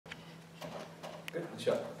Good,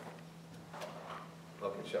 inshallah.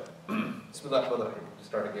 Okay, inshallah. Bismillah ar-Rahman.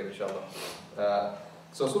 Start again, inshallah.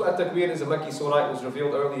 So Surah Al-Takweer is a Makki surah. It was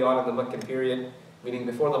revealed early on in the Meccan period, meaning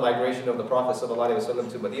before the migration of the Prophet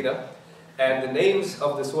ﷺ to Medina. And the names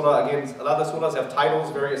of the surah, again, a lot of the surahs have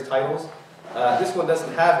titles, various titles. This one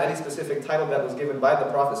doesn't have any specific title that was given by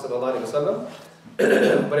the Prophet ﷺ,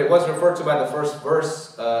 but it was referred to by the first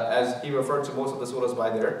verse, as he referred to most of the surahs by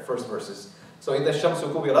their first verses. So in the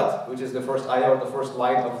Shamsu Kubirat, which is the first ayah or the first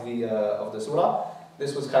line of the surah,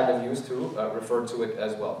 this was kind of used to refer to it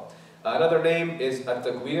as well. Another name is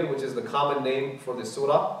Al-Takweer, which is the common name for the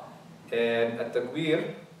surah. And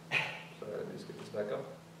Al-Takweer, sorry, let me just get this back up.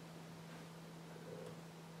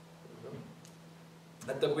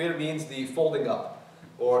 Al-Takweer means the folding up,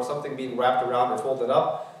 or something being wrapped around or folded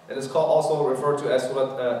up. And it's also referred to as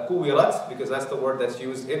Surah Kuwirat, because that's the word that's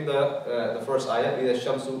used in the first ayah, the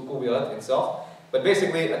Shamsu Kuwirat itself. But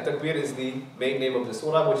basically, Al-Takweer is the main name of the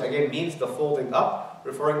surah, which again means the folding up,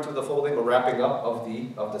 referring to the folding or wrapping up of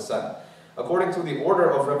the sun. According to the order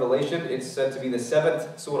of revelation, it's said to be the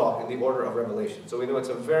 7th surah in the order of revelation. So we know it's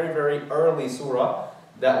a very, very early surah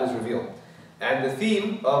that was revealed. And the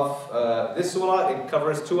theme of this surah, it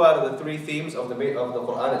covers 2 out of the 3 themes of the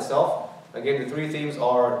Quran itself. Again, the 3 themes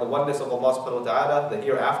are the oneness of Allah subhanahu wa ta'ala, the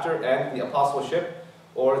hereafter, and the apostleship,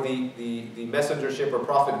 or the messengership or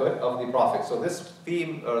prophethood of the Prophet. So this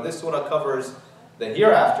theme, or this surah covers the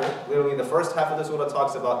hereafter. Literally the first half of the surah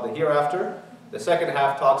talks about the hereafter. The second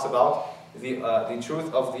half talks about the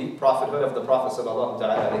truth of the prophethood of the Prophet sallallahu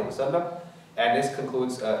alaihi wasallam. And this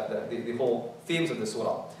concludes the whole themes of the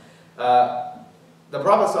surah. The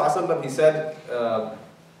Prophet sallallahu alaihi wasallam, he said,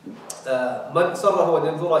 من سره أن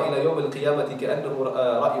ينظر إلى يوم القيامة كأنه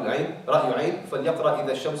رأي عين فليقرأ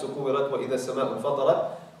إذا الشمس كورت وإذا السماء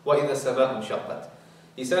انفطرت وإذا السماء انشقت.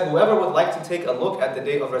 He said, whoever would like to take a look at the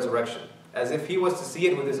day of resurrection, as if he was to see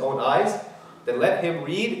it with his own eyes, then let him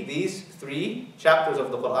read these 3 chapters of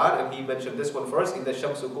the Quran. And he mentioned this one first, إذا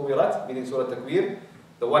الشمس كورت, meaning Surah Takweer.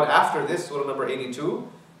 The one after this, Surah number 82,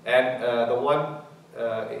 and the one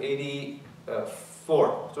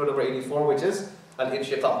 84, Surah number 84, which is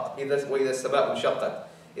Al-Inshiqaq, وَإِذَا السَّمَاءُ انشَقَّتْ.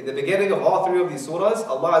 In the beginning of all 3 of these surahs,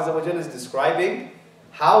 Allah Azza wa Jalla is describing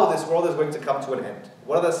how this world is going to come to an end.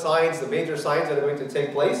 What are the signs, the major signs that are going to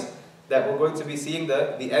take place, that we're going to be seeing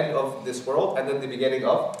the end of this world and then the beginning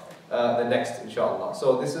of the next, inshallah.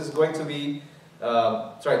 So this is going to be, these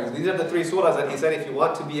are the 3 surahs that he said, if you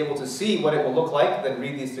want to be able to see what it will look like, then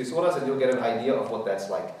read these 3 surahs and you'll get an idea of what that's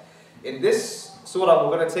like. In this surah,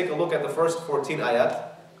 we're going to take a look at the first 14 ayat.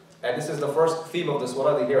 And this is the first theme of the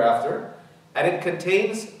surah, the hereafter. And it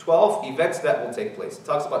contains 12 events that will take place. It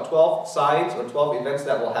talks about 12 signs or 12 events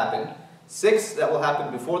that will happen. 6 that will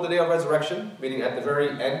happen before the day of resurrection, meaning at the very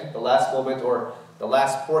end, the last moment or the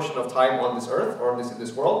last portion of time on this earth or in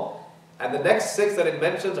this world. And the next 6 that it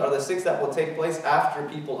mentions are the 6 that will take place after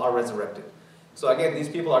people are resurrected. So again, these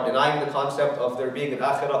people are denying the concept of there being an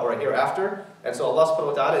akhirah or a hereafter. And so Allah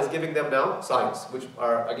subhanahu wa ta'ala is giving them now signs, which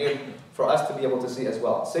are again for us to be able to see as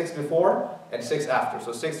well. 6 before and 6 after.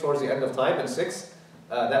 So 6 towards the end of time and 6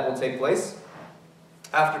 that will take place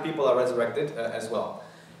after people are resurrected as well.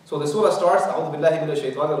 So the surah starts, أعوذ بالله من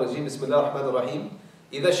الشيطان الرجيم بسم الله الرحمن الرحيم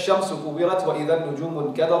إذا الشمس كورت وإذا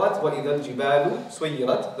النجوم انكدرت وإذا الجبال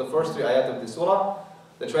سيرت. The first 3 ayat of the surah,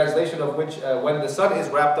 the translation of which, when the sun is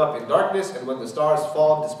wrapped up in darkness and when the stars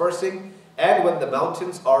fall dispersing and when the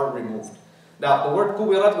mountains are removed. Now the word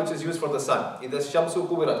kuwirat, which is used for the sun, إِذَا الشَّمْسُ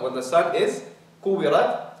كُوِرَتْ, when the sun is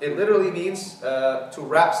kuwirat, it literally means to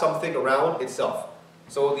wrap something around itself.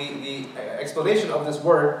 So the explanation of this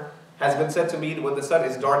word has been said to mean when the sun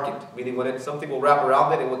is darkened, meaning when something will wrap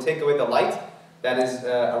around it, it will take away the light that is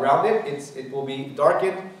around it, it will be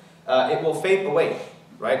darkened, it will fade away.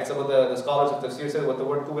 Right? Some of the scholars of Tafsir said what the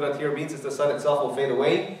word kuwirat here means is the sun itself will fade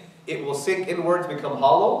away. It will sink inwards, become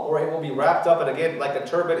hollow, or it will be wrapped up, and again, like a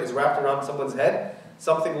turban is wrapped around someone's head,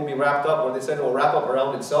 something will be wrapped up, or they said it will wrap up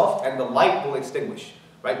around itself, and the light will extinguish.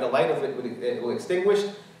 Right? The light of it will extinguish,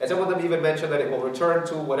 and some of them even mention that it will return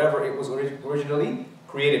to whatever it was originally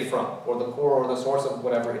created from, or the core or the source of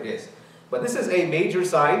whatever it is. But this is a major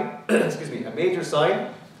sign, excuse me, a major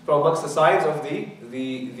sign from amongst the signs of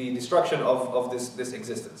the destruction of this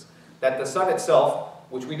existence. That the sun itself,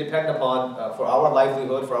 which we depend upon for our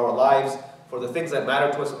livelihood, for our lives, for the things that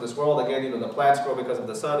matter to us in this world, again, the plants grow because of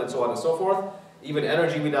the sun and so on and so forth, even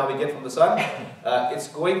energy we get from the sun, it's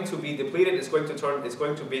going to be depleted, it's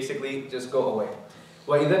going to basically just go away.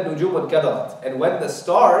 وَإِذَا النُّجُومُ انْكَدَرَتْ. And when the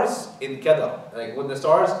stars like when the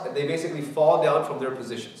stars, they basically fall down from their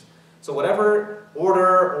positions. So whatever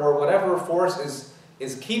order or whatever force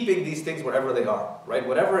is keeping these things wherever they are, right?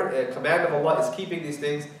 Whatever command of Allah is keeping these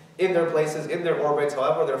things in their places, in their orbits,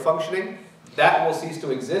 however they're functioning, that will cease to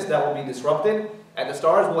exist, that will be disrupted, and the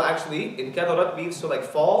stars will actually, in kadarat means to like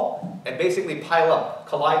fall and basically pile up,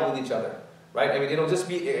 collide with each other, right? I mean, it'll just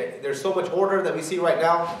be, there's so much order that we see right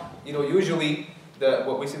now, you know, usually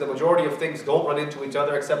what we see, the majority of things don't run into each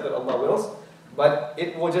other except that Allah wills, but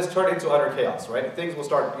it will just turn into utter chaos, right? Things will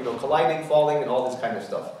start, you know, colliding, falling, and all this kind of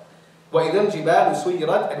stuff. وَإِذَا الْجِبَالُ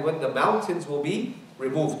سُيِّرَتْ, and when the mountains will be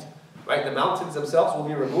removed, right? The mountains themselves will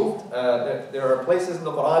be removed. There are places in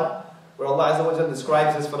the Quran where Allah Azza wa Jalla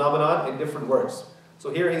describes this phenomenon in different words.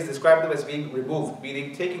 So here He's described them as being removed,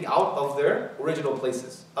 meaning taken out of their original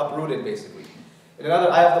places, uprooted basically. In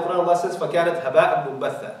another ayah of the Quran, Allah says, فَكَانَتْ هَبَاءً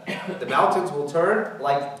مُنْبَثًّا. The mountains will turn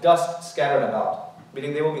like dust scattered about,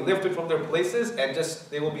 meaning they will be lifted from their places and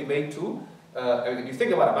just, they will be made to, I mean, if you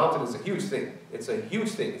think about a mountain, it's a huge thing. It's a huge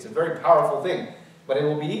thing. It's a very powerful thing. But it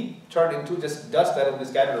will be turned into just dust that will be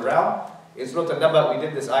scattered around. In Surah An-Naba, we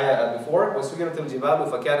did this ayah before. وَسُيِّرَتِ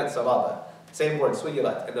الْجِبَالُ فَكَانَتْ سَرَابًا. Same word,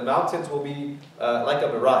 سُيِّرَت. And the mountains will be like a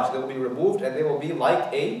mirage. They will be removed and they will be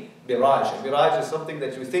like a mirage. A mirage is something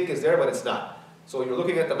that you think is there, but it's not. So you're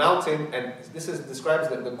looking at the mountain, and this describes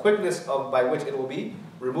the quickness by which it will be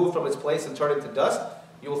removed from its place and turned into dust.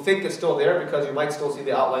 You'll think it's still there because you might still see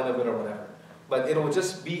the outline of it or whatever. But it will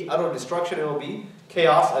just be utter destruction, it will be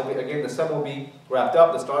chaos. I mean, again, the sun will be wrapped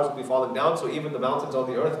up, the stars will be falling down, so even the mountains on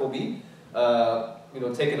the earth will be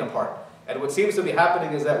taken apart. And what seems to be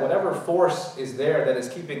happening is that whatever force is there that is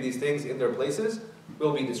keeping these things in their places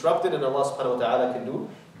will be disrupted, and Allah subhanahu wa ta'ala can do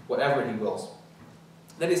whatever He wills.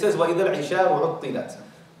 Then He says, وَإِذَا الْعِشَارُ عُطِّلَتْ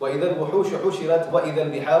وَإِذَا الْوُحُوشُ حُشِرَتْ وَإِذَا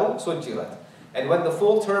الْبِحَارُ سُجِّرَتْ. And when the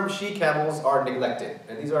full-term she-camels are neglected,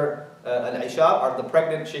 and these are, al-ishar are the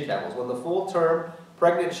pregnant she-camels. When the full-term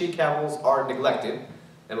pregnant she-camels are neglected,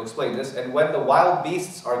 and we'll explain this, and when the wild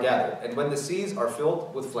beasts are gathered, and when the seas are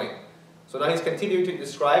filled with flame. So now He's continuing to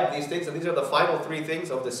describe these things, and these are the final 3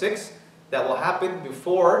 things of the 6 that will happen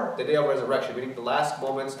before the day of resurrection, meaning the last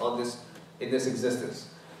moments in this existence.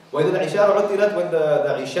 وَإِذَا الْعِشَارُ عُطِّلَتْ, when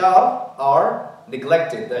the ishar are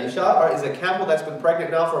neglected. The ishar is a camel that's been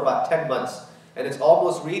pregnant now for about 10 months. And it's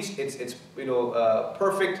almost reached its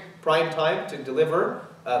perfect prime time to deliver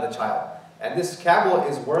the child. And this camel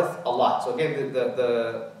is worth a lot. So again,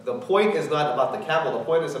 the point is not about the camel. The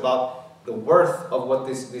point is about the worth of what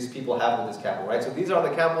these people have with this camel, right? So these are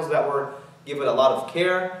the camels that were given a lot of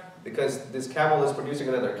care because this camel is producing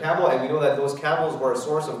another camel, and we know that those camels were a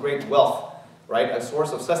source of great wealth, right? A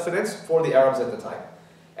source of sustenance for the Arabs at the time.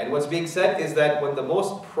 And what's being said is that when the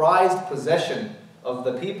most prized possession of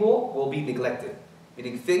the people will be neglected,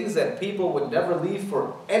 meaning things that people would never leave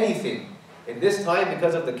for anything. In this time,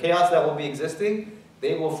 because of the chaos that will be existing,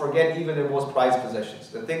 they will forget even their most prized possessions.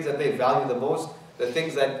 The things that they value the most, the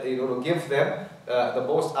things that will give them the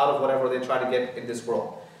most out of whatever they try to get in this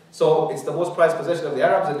world. So it's the most prized possession of the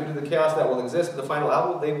Arabs, and due to the chaos that will exist in the final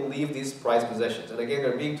hour, they will leave these prized possessions. And again,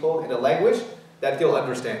 they're being told in a language that they'll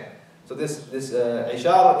understand. So this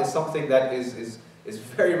ishar is something that is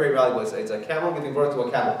very, very valuable. It's a camel giving birth to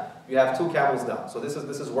a camel. You have 2 camels now. So this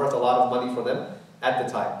is worth a lot of money for them at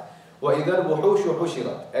the time. وَإِذَا الْوُحُوشُ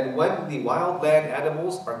حُشِرَتْ, and when the wild land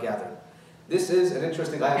animals are gathered. This is an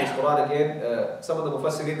interesting ayah in the Quran again. Some of the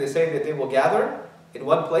Mufassirin, they say that they will gather in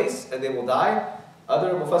one place and they will die.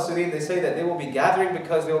 Other Mufassirin, they say that they will be gathering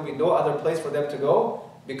because there will be no other place for them to go,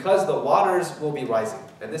 because the waters will be rising.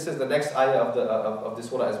 And this is the next ayah of this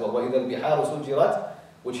surah as well. وَإِذَا الْبِحَارُ سُجِّرَتْ,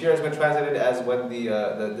 which here has been translated as when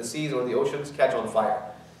the seas or the oceans catch on fire.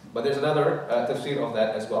 But there's another tafsir of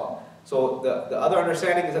that as well. So the other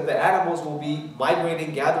understanding is that the animals will be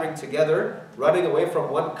migrating, gathering together, running away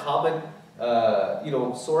from one common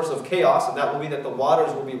source of chaos, and that will be that the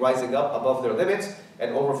waters will be rising up above their limits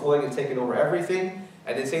and overflowing and taking over everything.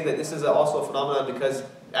 And they say that this is also a phenomenon because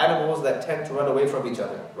animals that tend to run away from each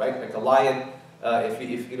other, right? Like a lion,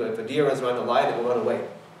 if a deer is around a lion, it will run away.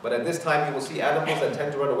 But at this time, you will see animals that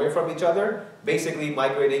tend to run away from each other, basically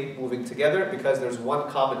migrating, moving together, because there's one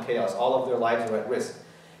common chaos. All of their lives are at risk.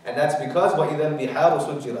 And that's because وَإِذَا الْبِحَارُ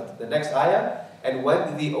سُجِّرَتْ. The next ayah, and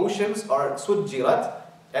when the oceans are sujjirat,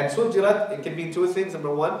 and sujjirat, it can mean 2 things.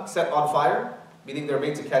 Number 1, set on fire, meaning they're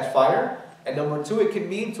made to catch fire. And number 2, it can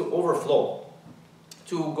mean to overflow,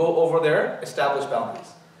 to go over their established boundaries.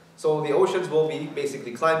 So the oceans will be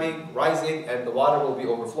basically climbing, rising, and the water will be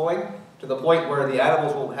overflowing to the point where the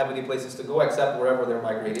animals won't have any places to go except wherever they're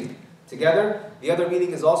migrating together. The other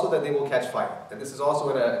meaning is also that they will catch fire. And this is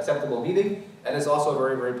also an acceptable meaning, and it's also a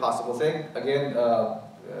very, very possible thing. Again,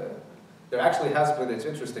 there actually has been, it's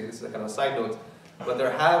interesting, this is a kind of a side note, but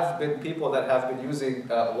there have been people that have been using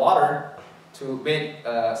water to make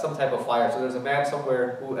some type of fire. So there's a man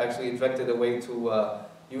somewhere who actually invented a way to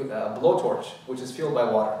use a blowtorch, which is fueled by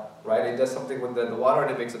water, right? It does something with the water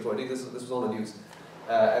and it makes a torch. This was all in use.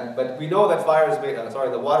 But we know that fire is made,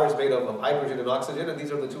 the water is made of hydrogen and oxygen, and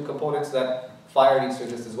these are the two components that fire needs to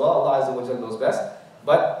exist as well. Allah Azza wa Jalla knows best.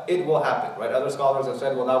 But it will happen, right? Other scholars have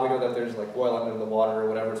said, well, now we know that there's like oil under the water or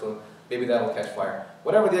whatever, so maybe that'll catch fire.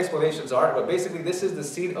 Whatever the explanations are, but basically this is the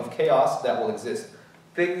seed of chaos that will exist.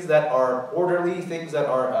 Things that are orderly, things that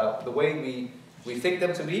are the way we think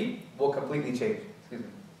them to be, will completely change. Excuse me.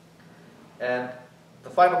 And the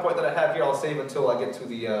final point that I have here, I'll save until I get to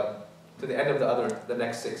the end of the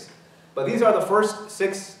next 6. But these are the first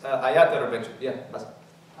 6 ayat that are mentioned. Yeah.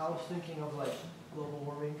 I was thinking of like global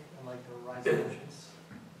warming and like the rise of oceans.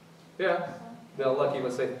 Yeah, they'll lucky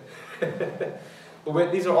must say.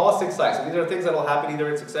 But these are all 6 signs. So these are things that will happen either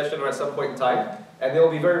in succession or at some point in time. And there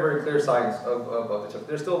will be very, very clear signs of the truth.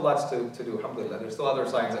 There's still lots to do, alhamdulillah. There's still other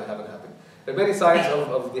signs that haven't happened. There are many signs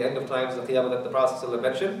of the end of times, the Qiyamah that the Prophet ﷺ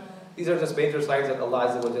mentioned. These are just major signs that Allah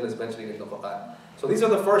Azza wa Jalla is mentioning in the Quran. So these are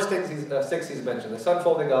the first things 6 he's mentioned. The sun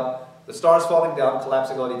folding up, the stars falling down,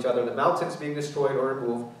 collapsing on each other, the mountains being destroyed or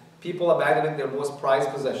removed, people abandoning their most prized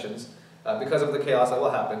possessions because of the chaos that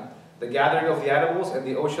will happen, the gathering of the animals and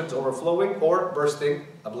the oceans overflowing or bursting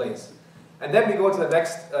ablaze. And then we go to the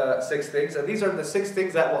next 6 things, and these are the 6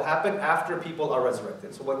 things that will happen after people are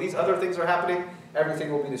resurrected. So when these other things are happening,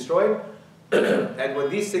 everything will be destroyed. And when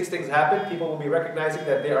these 6 things happen, people will be recognizing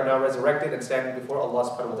that they are now resurrected and standing before Allah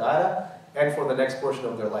subhanahu wa ta'ala and for the next portion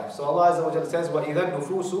of their life. So Allah Azza wa Jalla says, وَإِذَا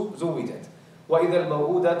النُّفُوسُ زُوِّجَتْ وَإِذَا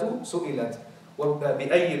الْمَوْءُودَةُ سُئِلَتْ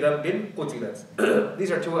وَبِأَيِّ ذَنْبٍ قُتِلَتْ. These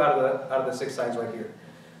are 2 out of the 6 signs right here.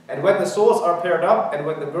 And when the souls are paired up, and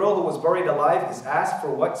when the girl who was buried alive is asked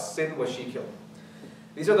for what sin was she killed.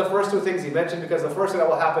 These are the first 2 things he mentioned, because the first thing that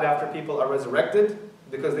will happen after people are resurrected,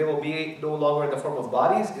 because they will be no longer in the form of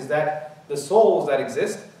bodies, is that the souls that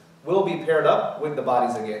exist will be paired up with the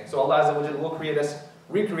bodies again. So Allah Azza wa Jalla will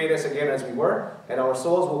recreate us again as we were, and our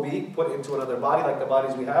souls will be put into another body like the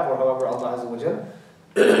bodies we have, or however Allah Azza wa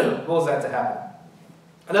Jalla wills that to happen.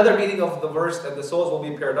 Another meaning of the verse that the souls will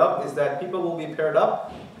be paired up is that people will be paired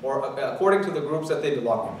up or according to the groups that they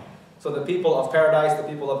belong to. So the people of paradise, the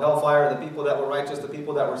people of hellfire, the people that were righteous, the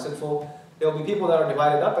people that were sinful, there will be people that are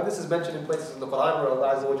divided up, and this is mentioned in places in the Quran where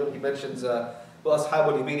Allah Azza wa Jalla, He mentions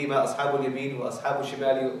وَأَصْحَابُ الْيَمِينِ مَا أَصْحَابُ الْيَمِينِ وَأَصْحَابُ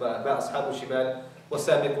الشِّمَالِ مَا أَصْحَابُ الشِّمَالِ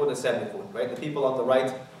وَالسَّابِقُونَ السَّابِقُونَ. Right? The people on the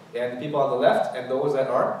right and the people on the left, and those that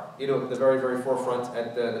are, the very, very forefront,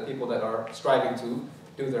 and the people that are striving to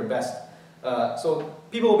do their best. So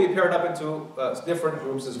people will be paired up into different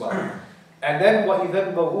groups as well. And then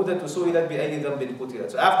وَإِذَا الْمَوْءُودَةُ سُئِلَتْ بِأَيِّ ذَنْبٍ قُتِلَتْ.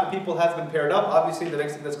 So after people have been paired up, obviously the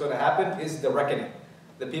next thing that's going to happen is the reckoning.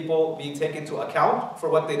 The people being taken to account for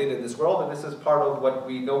what they did in this world, and this is part of what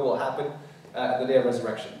we know will happen at the day of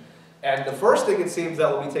resurrection. And the first thing it seems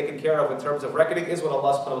that will be taken care of in terms of reckoning is what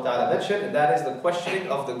Allah subhanahu wa ta'ala mentioned, and that is the questioning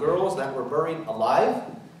of the girls that were buried alive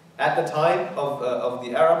at the time of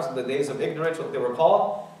the Arabs in the days of ignorance, what they were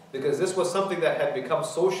called, because this was something that had become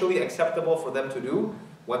socially acceptable for them to do.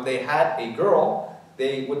 When they had a girl,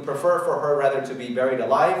 they would prefer for her rather to be buried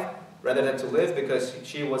alive rather than to live, because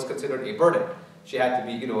she was considered a burden. She had to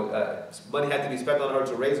be, money had to be spent on her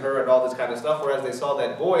to raise her and all this kind of stuff, whereas they saw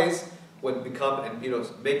that boys would become and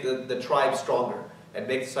make the tribe stronger and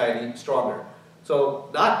make society stronger. So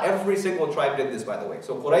not every single tribe did this, by the way.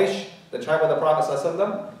 So Quraysh, the tribe of the Prophet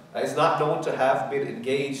ﷺ, is not known to have been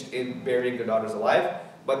engaged in burying their daughters alive,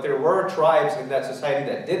 but there were tribes in that society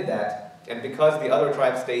that did that. And because the other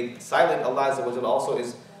tribes stayed silent, Allah Azza wa Jalla also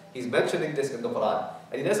He's mentioning this in the Quran.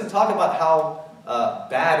 And He doesn't talk about how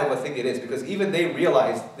bad of a thing it is, because even they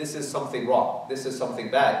realized this is something wrong, this is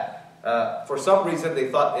something bad. For some reason they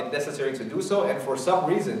thought it necessary to do so, and for some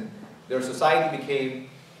reason their society became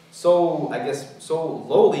so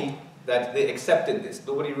lowly that they accepted this.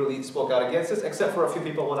 Nobody really spoke out against this, except for a few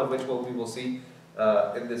people, one of which we will see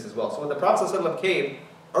in this as well. So when the Prophet ﷺ came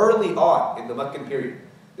early on in the Meccan period,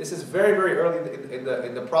 this is very, very early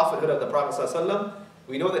in the prophethood of the Prophet ﷺ,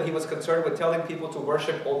 we know that he was concerned with telling people to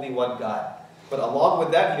worship only one God. But along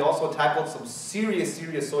with that, he also tackled some serious,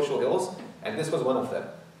 serious social ills, and this was one of them,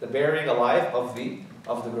 the burying alive of the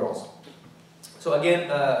girls. So again,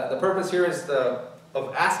 the purpose here is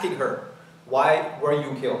of asking her, why were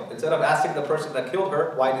you killed? Instead of asking the person that killed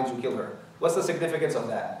her, why did you kill her? What's the significance of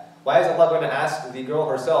that? Why is Allah going to ask the girl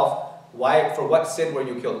herself, for what sin were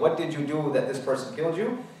you killed? What did you do that this person killed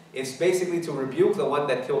you? It's basically to rebuke the one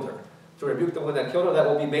that killed her. To rebuke the one that killed her, that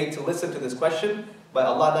will be made to listen to this question by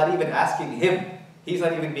Allah not even asking him He's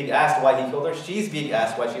not even being asked why he killed her. She's being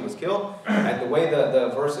asked why she was killed. And the way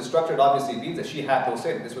the verse is structured obviously means that she had no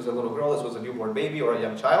sin. This was a little girl, this was a newborn baby or a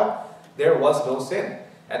young child. There was no sin.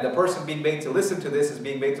 And the person being made to listen to this is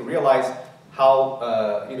being made to realize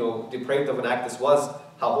how depraved of an act this was,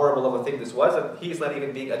 how horrible of a thing this was, and he's not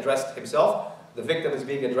even being addressed himself. The victim is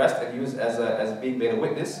being addressed and used as being made a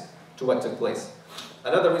witness to what took place.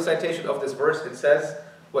 Another recitation of this verse, it says,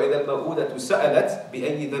 وَإِذَا الْمَوْءُودَةُ سَأَلَتْ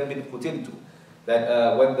بِأَيِّ ذَنْبٍ قُتِلْتُ,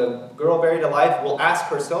 that when the girl buried alive will ask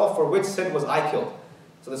herself, for which sin was I killed?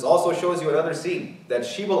 So this also shows you another scene, that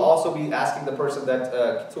she will also be asking the person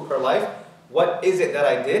that took her life, what is it that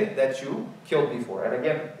I did that you killed me for? And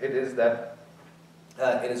again, it is that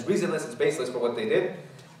it is reasonless, it's baseless for what they did.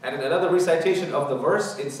 And in another recitation of the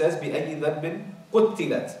verse, it says, بِأَيِّ ذَنْبٍ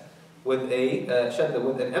قُتِلَتْ, with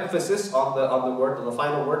an emphasis on the word, on the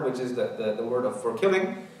final word, which is the word for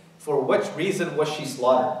killing. For which reason was she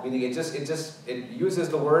slaughtered? Meaning it uses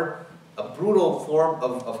the word, a brutal form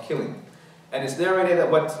of killing. And it's narrated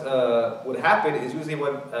that what would happen is usually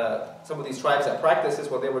when some of these tribes that practice this,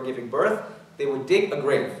 when they were giving birth, they would dig a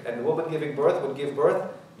grave. And the woman giving birth would give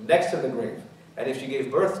birth next to the grave. And if she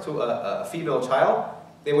gave birth to a female child,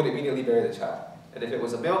 they would immediately bury the child. And if it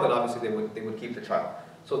was a male, then obviously they would keep the child.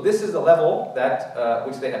 So this is the level that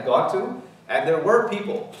which they had gone to. And there were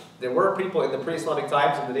people in the pre-Islamic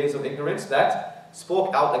times, in the days of ignorance, that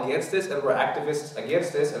spoke out against this and were activists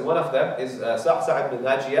against this. And one of them is Sa'sa ibn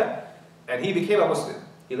Najiyah, and he became a Muslim.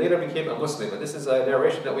 He later became a Muslim. And this is a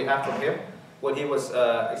narration that we have from him when he was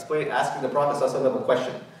asking the Prophet ﷺ a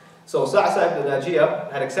question. So Sa'sa ibn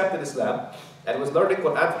Najiyah had accepted Islam and was learning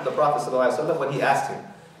Quran from the Prophet ﷺ when he asked him,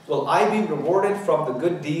 will I be rewarded from the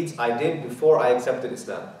good deeds I did before I accepted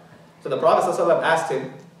Islam? So the Prophet ﷺ asked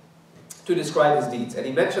him to describe his deeds. And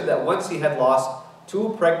he mentioned that once he had lost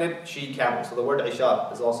 2 pregnant she-camels. So the word Isha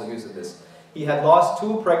is also used in this. He had lost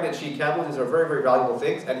 2 pregnant she-camels. These are very, very valuable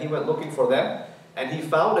things. And he went looking for them. And he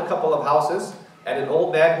found a couple of houses and an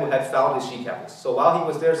old man who had found his she-camels. So while he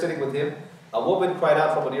was there sitting with him, a woman cried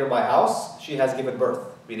out from a nearby house, she has given birth.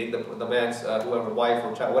 Meaning the man's whoever, wife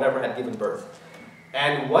or child, whatever, had given birth.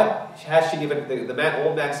 And what has she given,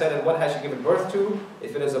 old man said, and what has she given birth to?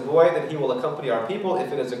 If it is a boy, then he will accompany our people.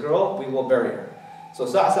 If it is a girl, we will bury her. So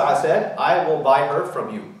Sa'sa said, I will buy her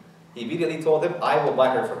from you. He immediately told him, I will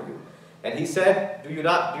buy her from you. And he said, do you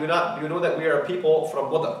know that we are a people from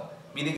Mudar?